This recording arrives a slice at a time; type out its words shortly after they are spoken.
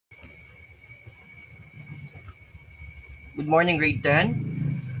Good morning, grade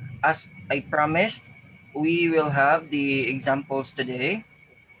 10. As I promised, we will have the examples today.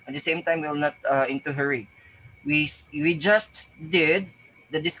 At the same time, we will not into hurry. We just did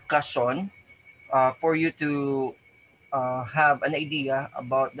the discussion for you to have an idea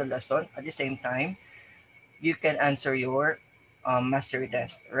about the lesson. At the same time, you can answer your mastery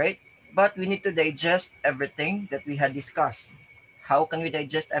test, right? But we need to digest everything that we had discussed. How can we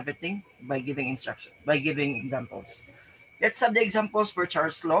digest everything? By giving instruction, by giving examples. Let's have the examples for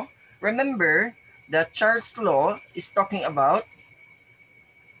Charles' law. Remember that Charles' law is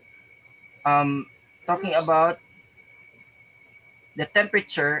um, talking about the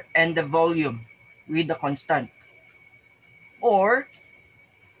temperature and the volume with the constant. Or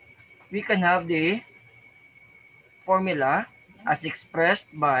we can have the formula as expressed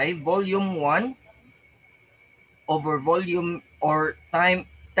by volume 1 over volume or time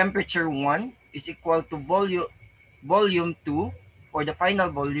temperature 1 is equal to volume 2 or the final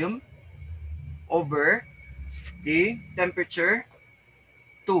volume over the temperature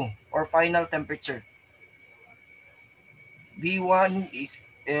 2 or final temperature. V1 is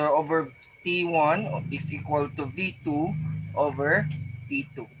over T1 is equal to V2 over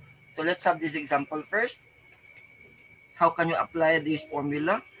T2. So let's have this example first. How can you apply this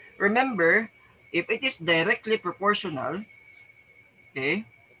formula? Remember, if it is directly proportional, okay,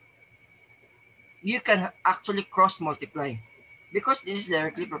 you can actually cross multiply because this is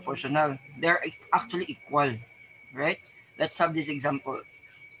directly proportional. They're actually equal, right? Let's have this example.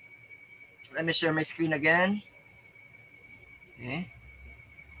 Let me share my screen again. Okay.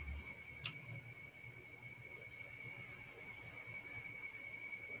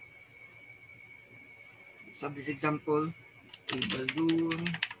 Let's have this example. A balloon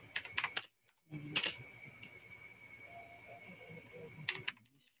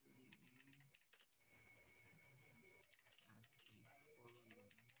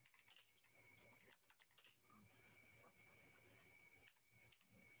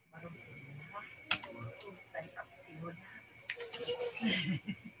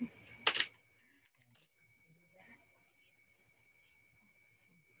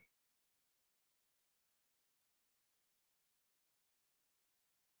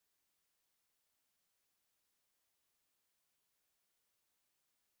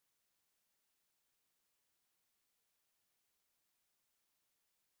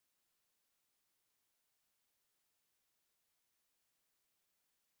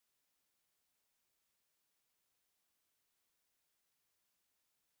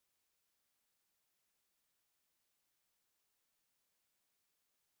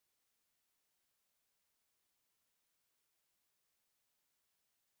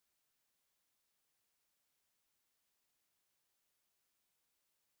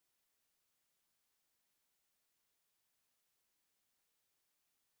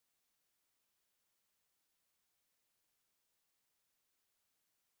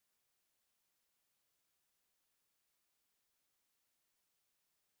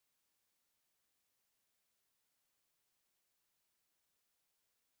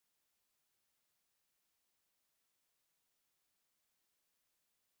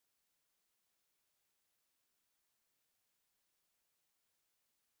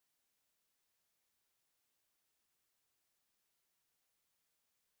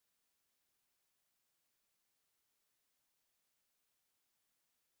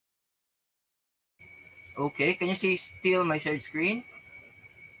Okay, can you see still my shared screen?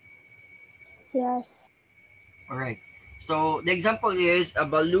 Yes. All right. So the example is a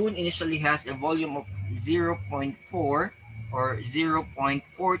balloon initially has a volume of zero point 0.4 or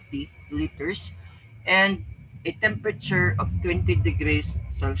 0.40 liters and a temperature of 20 degrees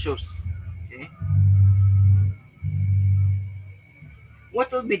Celsius. Okay.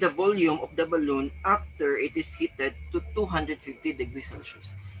 What will be the volume of the balloon after it is heated to 250 degrees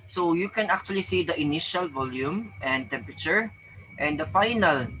Celsius? So you can actually see the initial volume and temperature and the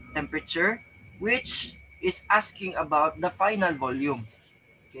final temperature, which is asking about the final volume.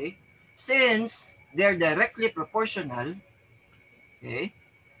 Okay? Since they're directly proportional, okay,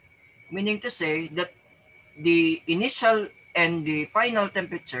 meaning to say that the initial and the final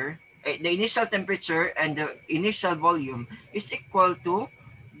temperature, the initial temperature and the initial volume is equal to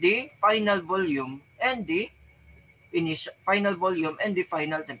the final volume and the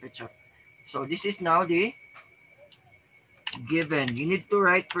final temperature. So this is now the given. You need to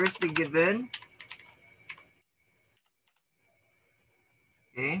write first the given.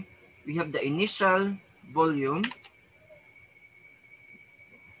 Okay. We have the initial volume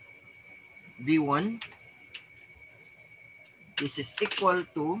V1. This is equal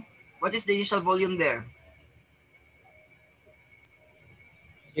to, what is the initial volume there?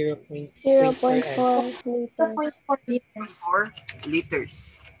 0.4 liters. 4.4 liters. 4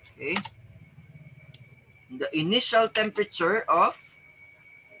 liters. Okay. The initial temperature of,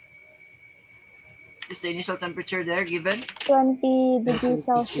 is the initial temperature there given? 20 degrees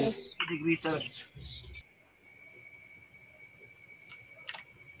Celsius. 2 degrees Celsius.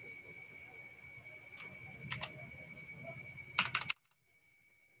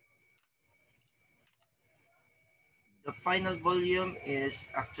 The final volume is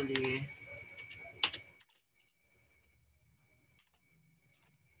actually,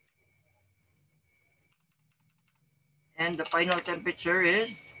 and the final temperature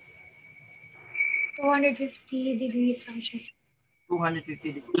is 250 degrees Celsius.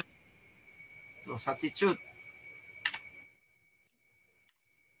 250 degrees. So substitute.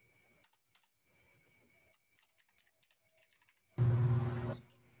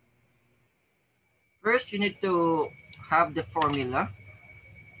 First, you need to have the formula.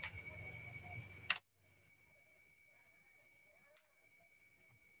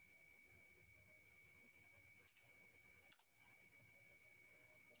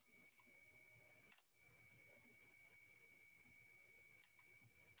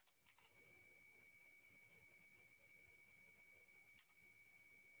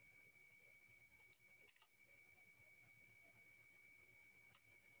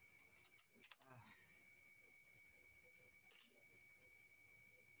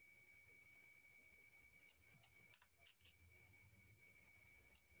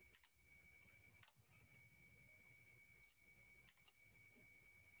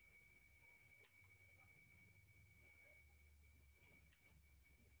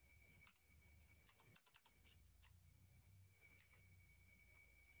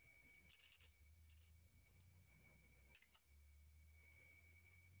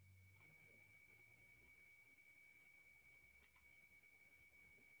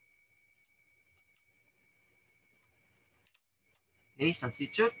 Okay,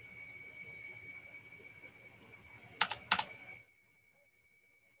 substitute.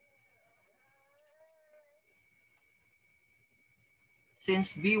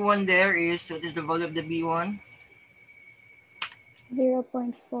 Since B1 there is, what is the value of the B1?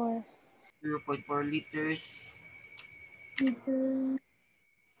 0.4. 0.4 liters. Liter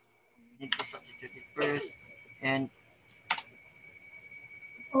Need to substitute it first. And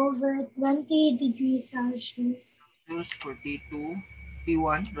over 20 degrees Celsius. choose for T2,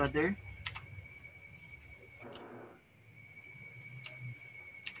 T1 rather,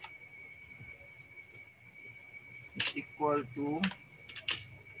 is equal to,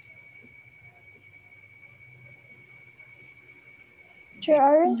 Sure,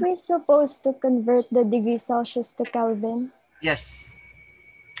 aren't we supposed to convert the degrees Celsius to Kelvin? yes,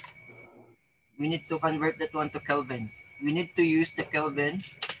 we need to convert that one to Kelvin. We need to use the Kelvin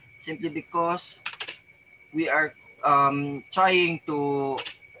simply because we are trying to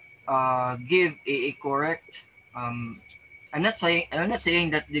give a correct. I'm not saying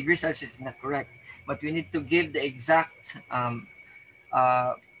that degree Celsius is not correct, but we need to give the exact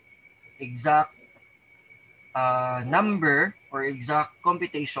number or exact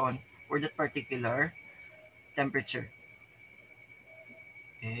computation for that particular temperature.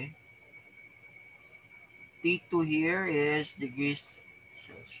 Okay. T2 here is degrees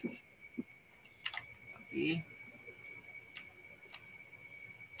Celsius. Okay.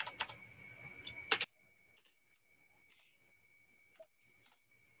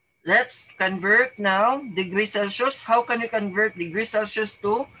 Let's convert now degrees Celsius. How can we convert degrees Celsius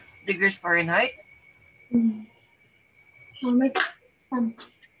to degrees Fahrenheit? With some.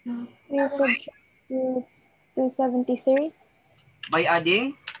 We subtract to 273 By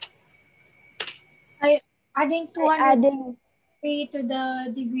adding By adding by adding 203 to the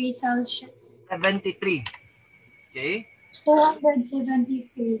degree Celsius. 73. Okay.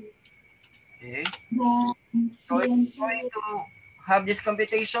 273. Okay. Then So the it's answer going is to have this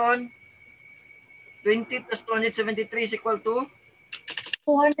computation. 20 plus 273 is equal to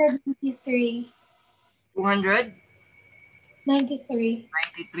 293. 293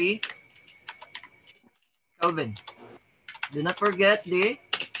 93 Kelvin. Do not forget the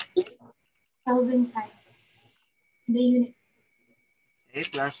Kelvin sign. The unit. okay,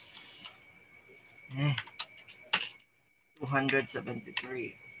 plus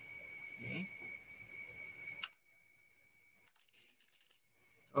 273. Okay.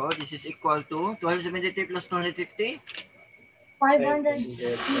 So this is equal to 273 plus 250. 500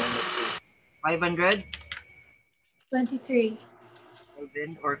 523.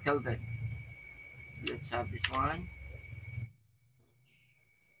 Kelvin or Kelvin. Let's have this one.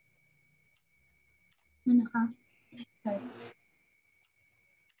 Ano ka? Sorry.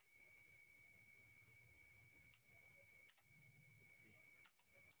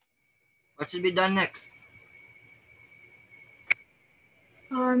 What should be done next?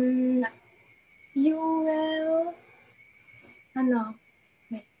 You will, ano,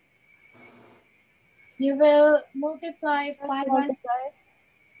 wait. You will multiply Let's 500 multiply.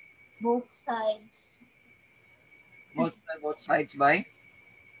 both sides. Multiply both sides by?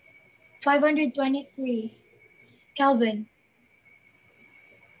 523 Kelvin.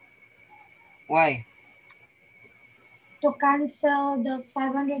 Why? To cancel the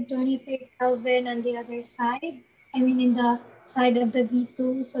 523 Kelvin on the other side, I mean in the side of the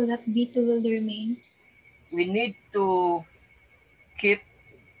V2, so that V2 will remain. We need to keep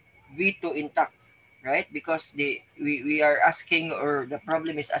V2 intact, right? Because we are asking, or the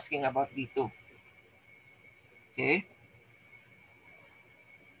problem is asking about V2. Okay?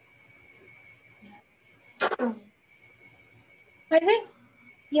 So,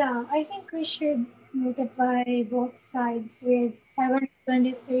 I think we should multiply both sides with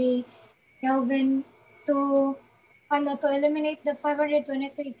 523 Kelvin to, to eliminate the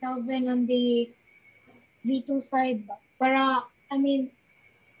 523 Kelvin on the V2 side. Para,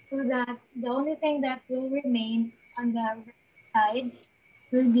 so that the only thing that will remain on the right side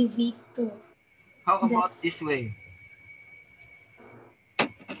will be V2. How about That's this way?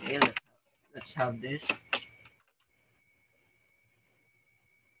 Okay, let's have this.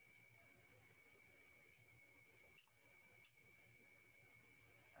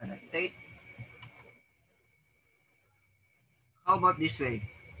 Annotate. How about this way?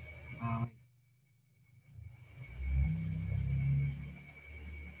 Uh,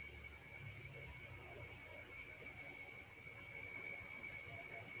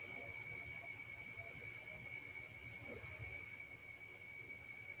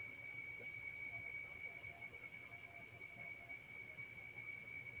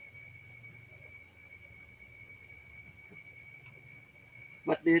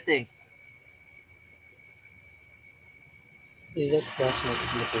 what do you think? Is that cross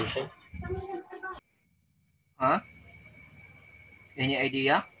multiplication? Huh? Any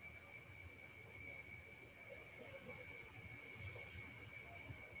idea?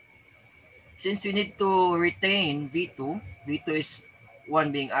 Since we need to retain V2, V2 is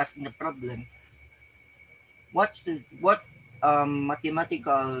one being asked in the problem. What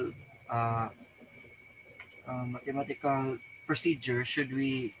mathematical uh, mathematical procedure should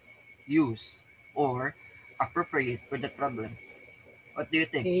we use or appropriate for the problem? What do you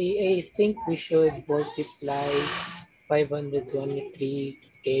think? I think we should multiply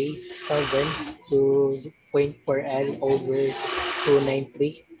 523K Kelvin to 0.4L over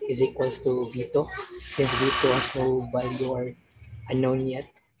 293 is equals to V2 since V2 has no value or unknown yet.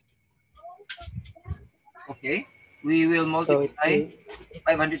 Okay, we will So it multiply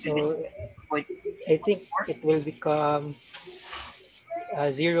will, 520 so point I think it will become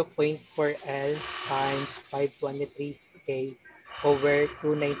 0.4L times 523K over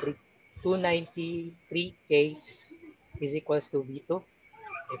 293K is equals to V2,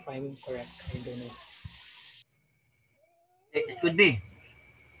 if I'm correct. I don't know. it could be.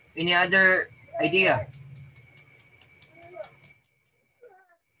 Any other idea?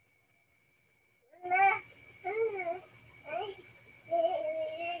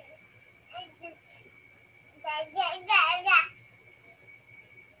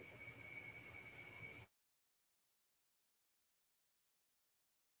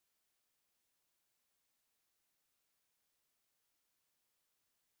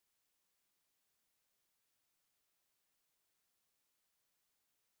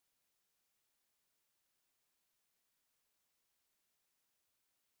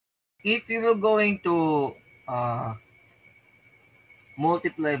 If you were going to uh,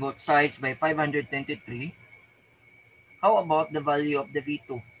 multiply both sides by 523, how about the value of the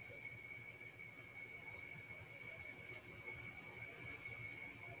V2?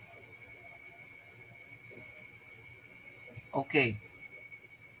 Okay.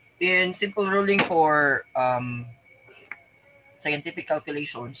 In simple ruling for scientific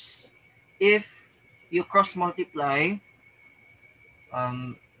calculations, if you cross multiply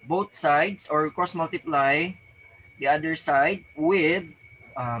both sides or cross multiply the other side with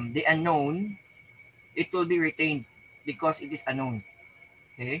the unknown, it will be retained because it is unknown.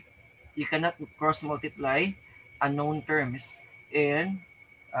 Okay, you cannot cross multiply unknown terms in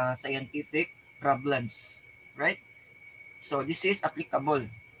scientific problems, right? So this is applicable.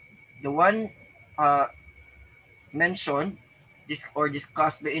 The one uh, mentioned this or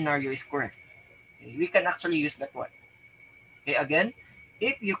discussed by Inario is correct. Okay, we can actually use that one. Okay, again,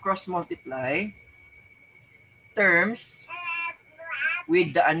 if you cross multiply terms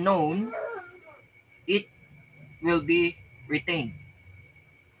with the unknown, it will be retained.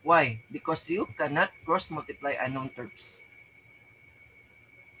 Why? Because you cannot cross multiply unknown terms.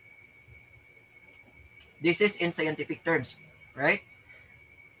 This is in scientific terms, right?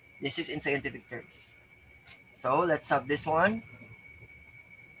 This is in scientific terms. So let's have this one.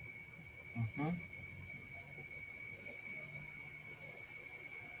 Mhm.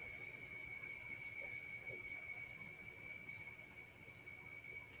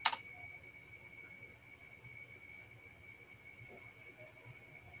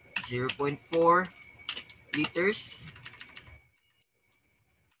 0.4 liters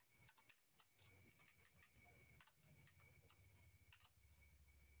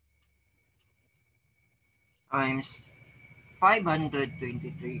times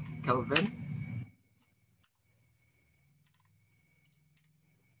 523 Kelvin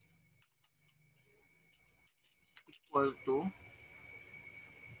equal to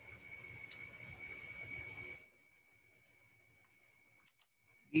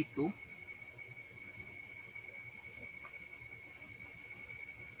V2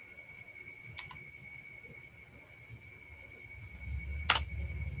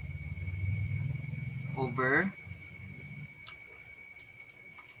 over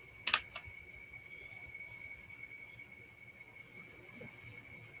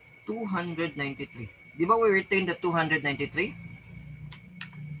 293. Di ba we retain the 293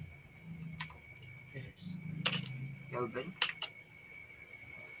 Yes. Kelvin?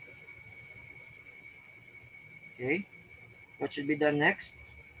 Okay. What should be done next?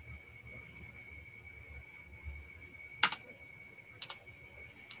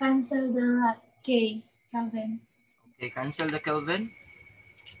 Cancel the K, Kelvin. Okay, cancel the Kelvin.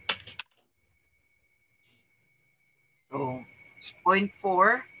 So, zero point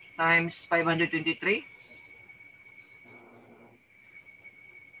 0.4 times 523.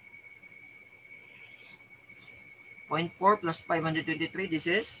 0.4 plus 523, this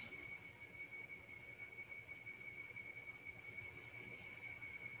is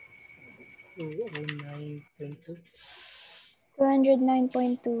 209.2.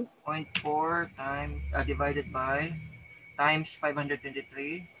 209.2. 0.4 times divided by times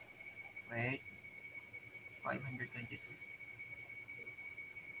 523. Wait, 523.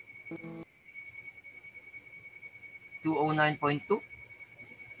 209.2,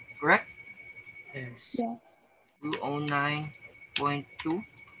 correct? Yes. Yes. 209.2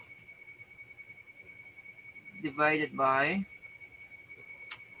 divided by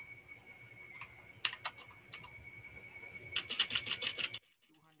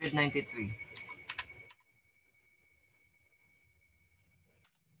 293.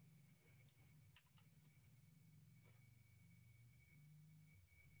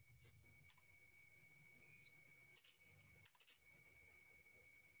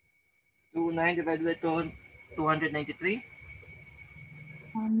 29 divided by 293.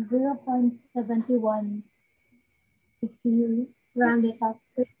 0.71 if you round it up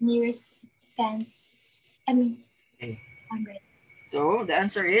to the nearest tenths. I mean, Okay. 100. So the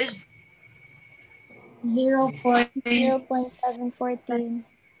answer is 0. 0.714.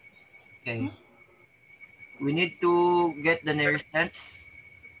 okay. We need to get the nearest tenths.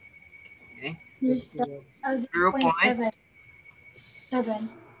 Okay. Nearest 0.77.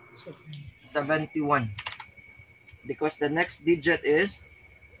 0.71 because the next digit is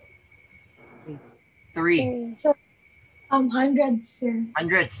 3 3. So, hundreds, sir.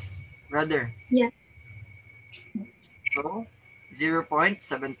 hundredths rather. Yeah. So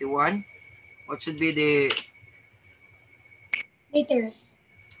 0.71. What should be the Liters.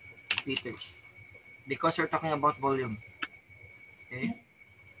 liters? Because we're talking about volume. Okay.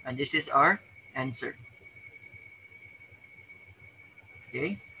 Yes. And this is our answer.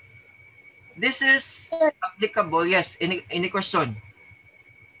 Okay. This is Sir, applicable. Yes. Any question?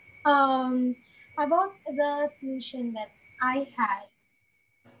 um, about the solution that I had,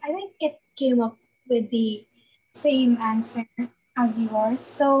 I think it came up with the same answer as yours.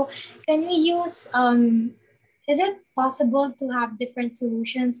 So can we use is it possible to have different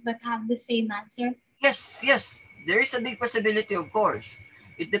solutions but have the same answer? Yes, yes. There is a big possibility, of course.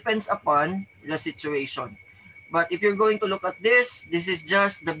 It depends upon the situation. But if you're going to look at this is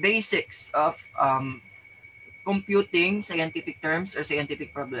just the basics of computing scientific terms or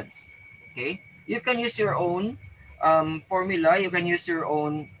scientific problems. Okay? You can use your own formula, you can use your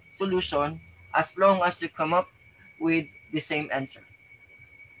own solution as long as you come up with the same answer.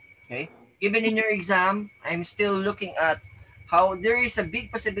 Okay? Even in your exam, I'm still looking at how there is a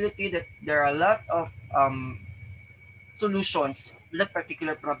big possibility that there are a lot of solutions to that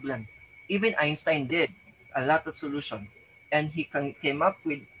particular problem. Even Einstein did a lot of solution and he came up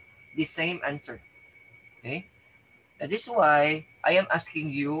with the same answer. Okay? That is why I am asking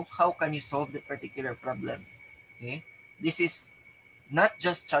you, how can you solve that particular problem? Okay? This is not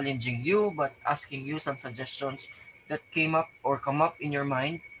just challenging you, but asking you some suggestions that came up or come up in your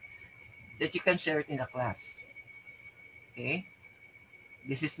mind that you can share it in the class. Okay?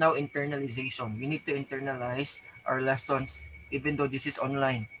 This is now internalization. We need to internalize our lessons even though this is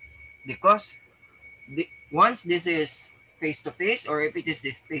online. Because once this is face to face, or if it is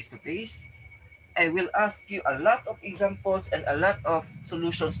this face to face, I will ask you a lot of examples and a lot of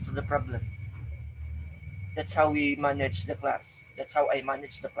solutions to the problem. That's how we manage the class. That's how I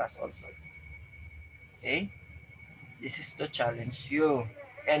manage the class also. Okay? This is to challenge you.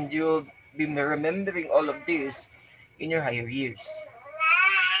 And you'll be remembering all of this in your higher years.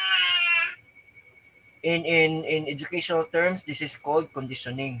 In educational terms, this is called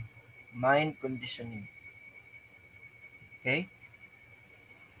conditioning. Mind conditioning. Okay?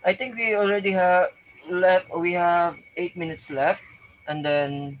 I think we already have left, we have 8 minutes left, and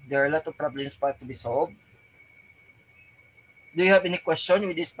then there are a lot of problems part to be solved. Do you have any question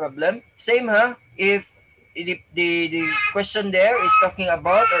with this problem? Same, huh? If the question there is talking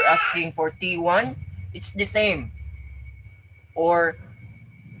about or asking for T1, it's the same. Or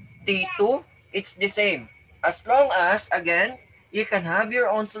T2, it's the same. As long as, again, you can have your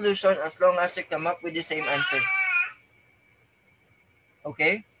own solution as long as you come up with the same answer.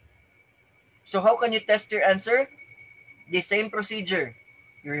 Okay? So how can you test your answer? The same procedure.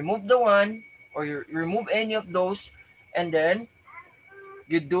 You remove the one, or you remove any of those, and then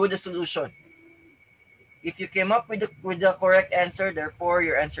you do the solution. If you came up with the correct answer, therefore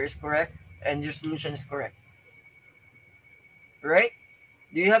your answer is correct and your solution is correct. Right?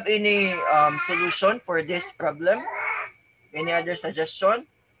 Do you have any solution for this problem? Any other suggestion?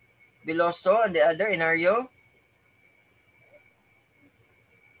 Biloso and the other Inario?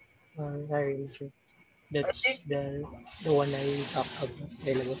 Not really sure. I That's think the one I talked about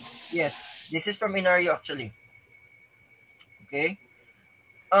a while ago. yes. This is from Inario actually. Okay.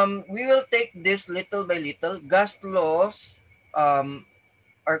 We will take this little by little. Gas laws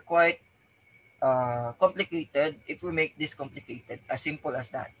are quite complicated if we make this complicated, as simple as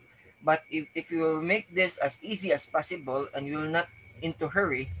that. But if you will make this as easy as possible and you will not into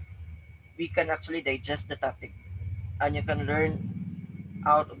hurry, we can actually digest the topic and you can learn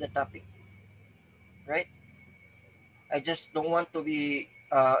out of the topic, right? I just don't want to be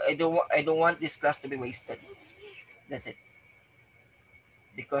I don't want this class to be wasted. That's it.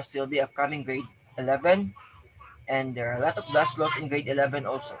 Because you'll be upcoming grade 11 and there are a lot of gas laws in grade 11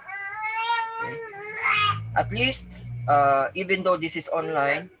 also. Okay? At least even though this is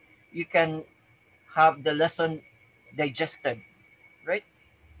online, you can have the lesson digested, right?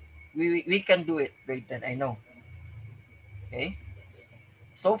 We can do it, grade 10, I know. Okay?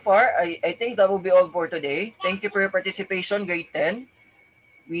 So far, I think that will be all for today. Thank you for your participation, grade 10.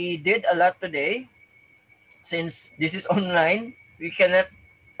 We did a lot today. Since this is online, we cannot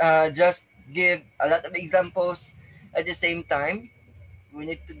just give a lot of examples at the same time. We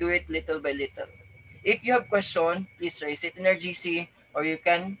need to do it little by little. If you have question, please raise it in our GC, or you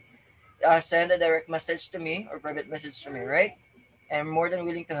can send a direct message to me or private message to me, right? I'm more than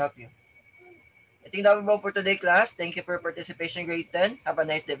willing to help you. I think that will be all for today, class. Thank you for your participation, grade 10. Have a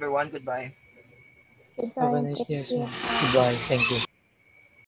nice day, everyone. Goodbye. Have a Goodbye. nice day Thank as you well. as well. Goodbye. Thank you.